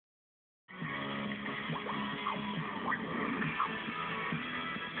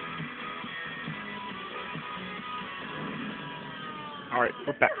Alright,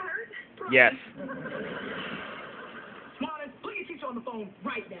 we're back. Yes. Smartest, put your teacher on the phone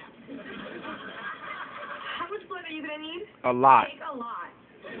right now. How much blood are you gonna need? A lot. Take a lot.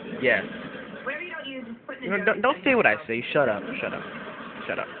 Yes. Whatever you don't use, just put in No, a don't say what I say. Shut up. Shut up.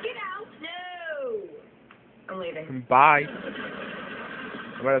 Shut up. Get out. No. I'm leaving. Bye.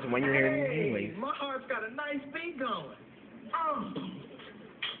 Well, that's when you're here Hey, anyways. my heart's got a nice beat going.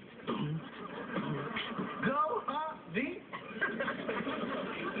 Go, beat.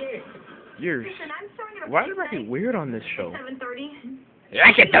 Yeah. You're... Listen, I'm starting to Why is it acting weird on this show? 7:30.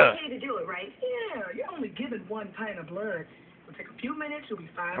 I get It's the... okay to do it, right? Yeah, you're only given 1 pint of blood. It'll take a few minutes, you'll be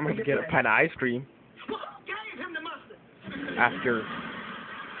fine. I'm gonna get a pint of ice cream Gave him the mustard. after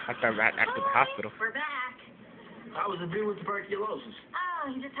I'm at the hospital. We're back. I was dealing with tuberculosis.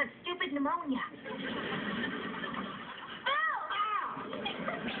 Oh, he just had stupid pneumonia.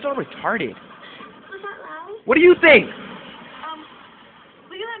 You're so retarded. Was that loud? What do you think?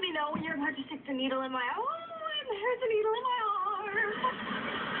 Will you let me know when you're about to stick the needle in my arm? There's a needle in my arm.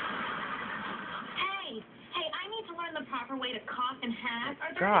 Hey, I need to learn the proper way to cough and hack.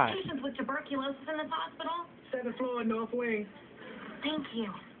 Are there any patients with tuberculosis in this hospital? 7th floor, north wing. Thank you.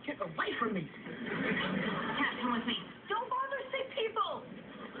 Get away from me. Cat, come with me. Don't bother sick people.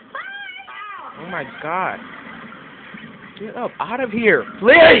 Bye. Oh my god. Get up out of here,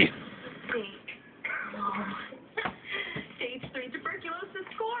 please! Stage 3 tuberculosis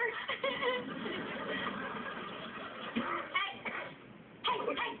score.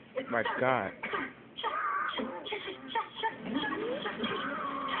 Hey. My god.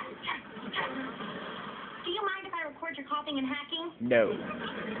 Do you mind if I record your coughing and hacking? No.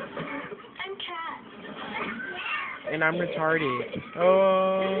 I'm Cat. And I'm retarded.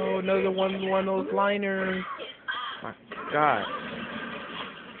 Oh, another one of those liners. My god.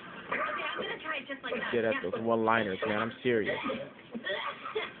 Okay, I'm gonna try it just like that. Get at those one-liners, man. I'm serious.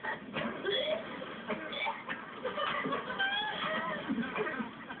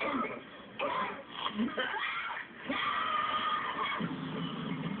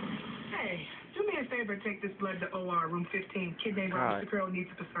 Hey, do me a favor, take this blood to OR, room 15. Kid named Robert Shapiro needs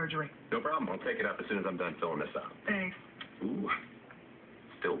it for surgery. No problem. I'll take it up as soon as I'm done filling this out. Thanks. Ooh,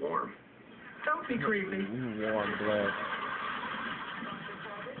 still warm. Don't be creepy. Warm blood.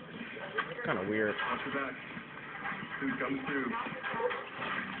 It's kind of weird. Watch your back. Food comes through.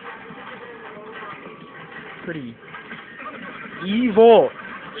 Pretty evil.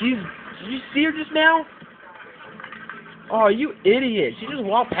 Did you see her just now? Oh, you idiot. She just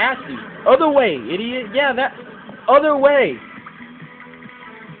walked past you. Other way, idiot. Yeah, that other way.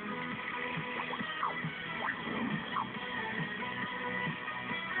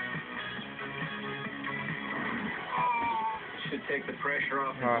 Should take the pressure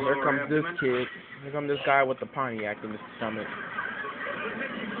off his Here lower comes this abdomen. kid. Here comes this guy with the Pontiac in his stomach.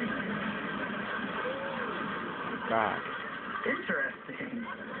 God. Interesting.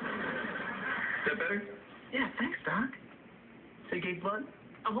 Is that better? Yeah, thanks, Doc. So you gave blood?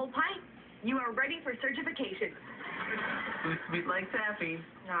 A whole pint. You are ready for certification. Who's sweet like Sappy?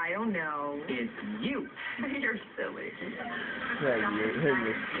 I don't know. It's you. You're silly. Yeah, you're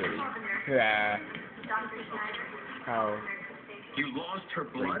silly. Yeah. How? You lost her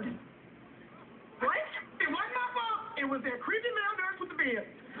blood? What? It wasn't my fault. It was that creepy male nurse with the beard.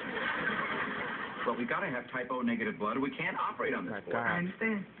 But we gotta have type O negative blood or we can't operate on this My boy. God. I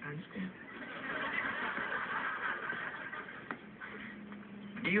understand.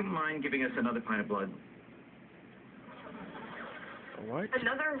 Do you mind giving us another pint of blood? What?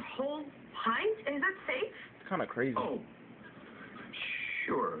 Another whole pint? Is that safe? It's kind of crazy. Oh,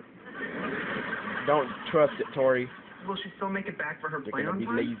 sure. Don't trust it, Tori. Will she still make it back for her You're play gonna on be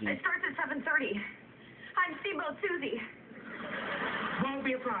time? lazy. It starts at 7:30. I'm Steamboat Susie. Won't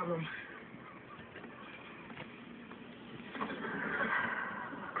be a problem.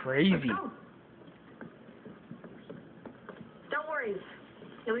 Crazy. Let's go. Don't worry.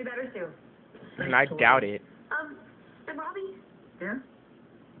 You'll be better soon. And I doubt it. And Robbie? Yeah?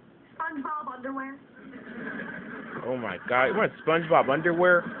 SpongeBob underwear? Oh my god. You want SpongeBob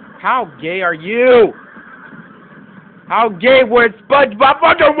underwear? How gay are you? How gay wears SpongeBob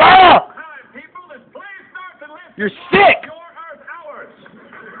underwear? Hi, people. This play starts in less You're sick! your Earth hours.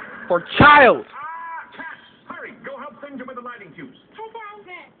 For child! Cash, hurry. Go help Sinja with the lighting tubes.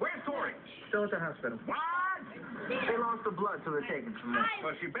 Where's Tori? Still at the hospital. What? They lost the blood, so they're taking some more.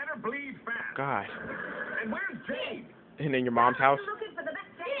 Well, she better bleed fast. God. And where's Jade? And in your mom's house? Looking for the best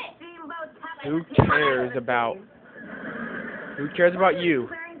Steamboat Who cares about... Who cares about you?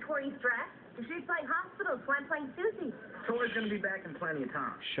 Wearing Tori's dress? She's playing hospital, so I'm playing Susie. Tori's gonna be back in plenty of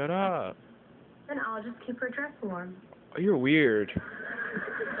time. Shut up. Then I'll just keep her dress warm. Oh, you're weird.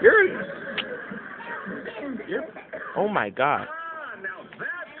 You're. Oh my God. Ah, now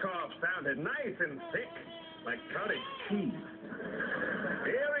that cough sounded nice and thick, like cottage cheese.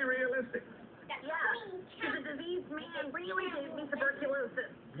 Very realistic. Yeah, she's a diseased man. Really gave me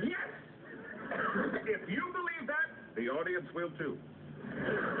tuberculosis. Yes! If you believe that, the audience will too.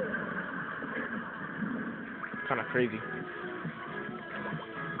 Kind of crazy.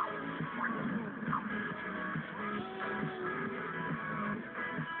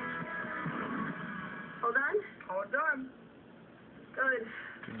 All done? All done. Good.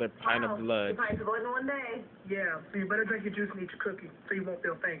 The pint of blood. 2 pints of blood in one day. Yeah, so you better drink your juice and eat your cookie so you won't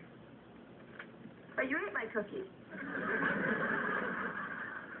feel faint. But you ate my cookie.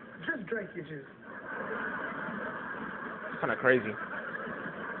 Just drink your juice. Kind of crazy.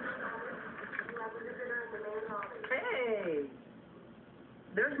 Hey,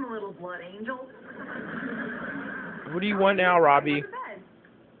 there's my little blood angel. What do you want now, Robbie?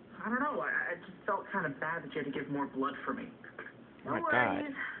 I don't know. I just felt kind of bad that you had to give more blood for me. Oh my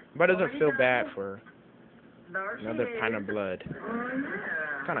God. But it doesn't feel bad for another pint of blood. Oh,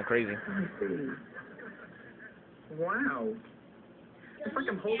 yeah. Kind of crazy. Let me see. Wow. It's like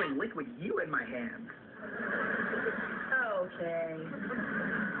I'm holding liquid you in my hand. Okay.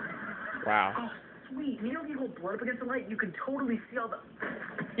 Wow. Oh, sweet. You know if you hold blood up against the light, you can totally see all the...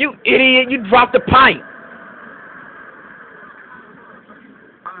 You idiot! You dropped the pint!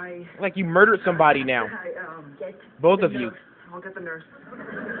 Like you murdered somebody now. Get Both the of you. nurse. I'll get the nurse.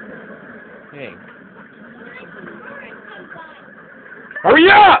 Hey. Hurry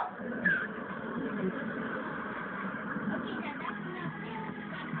up!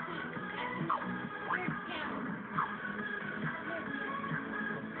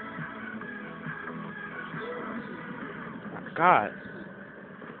 My God.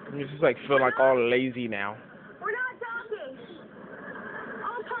 You just like feel like all lazy now. We're not talking.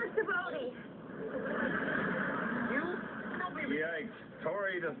 All parts of Odie. Yikes.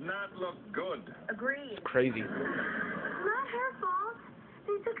 Tori does not look good. Agreed. It's crazy. Not her fault.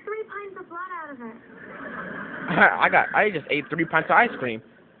 They took 3 pints of blood out of her. I just ate 3 pints of ice cream.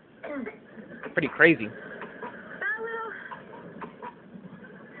 Pretty crazy.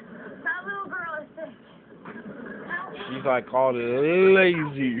 That little girl is sick. She's like all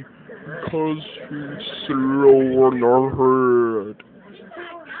lazy because she's slow on her head.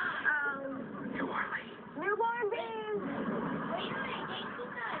 Newborn beans.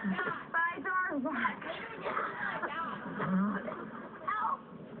 By Dark.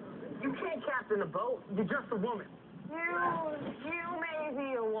 You can't captain a boat. You're just a woman. You may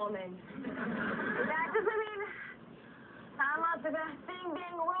be a woman. That doesn't mean I'm not the best thing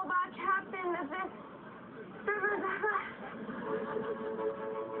being a robot captain of this river's ever.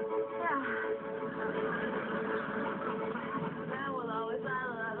 Yeah. I will always la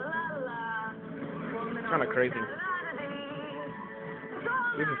la la la. Kind of crazy.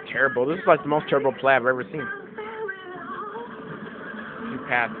 This is terrible. This is like the most terrible play I've ever seen. She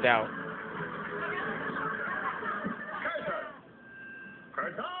passed out.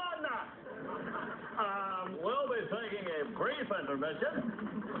 We'll be taking a brief intermission.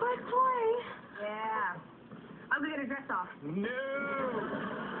 Quick play. Yeah. I'm gonna get her dress off. No.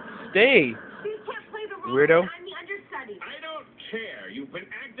 Stay, You can't play the role. weirdo. I'm the understudy. I don't care. You've been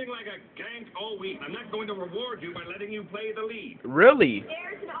acting like a gank all week. I'm not going to reward you by letting you play the lead. Really?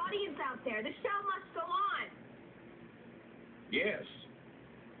 There's an audience out there. The show must go on. Yes.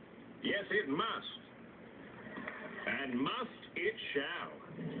 Yes, it must. And must it shall.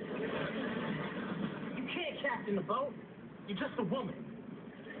 You can't captain a boat. You're just a woman.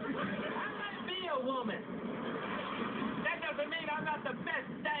 I might be a woman. That doesn't mean I'm not the best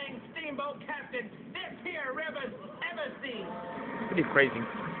dang steamboat captain this here river's ever seen. Pretty crazy.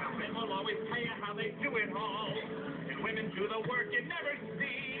 Men will always tell you how they do it all. And women do the work you never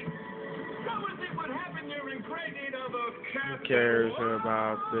see. How is it what happened during crazy of a captain? Who cares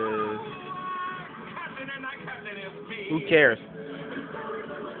about this? Captain and not captain is me. Who cares?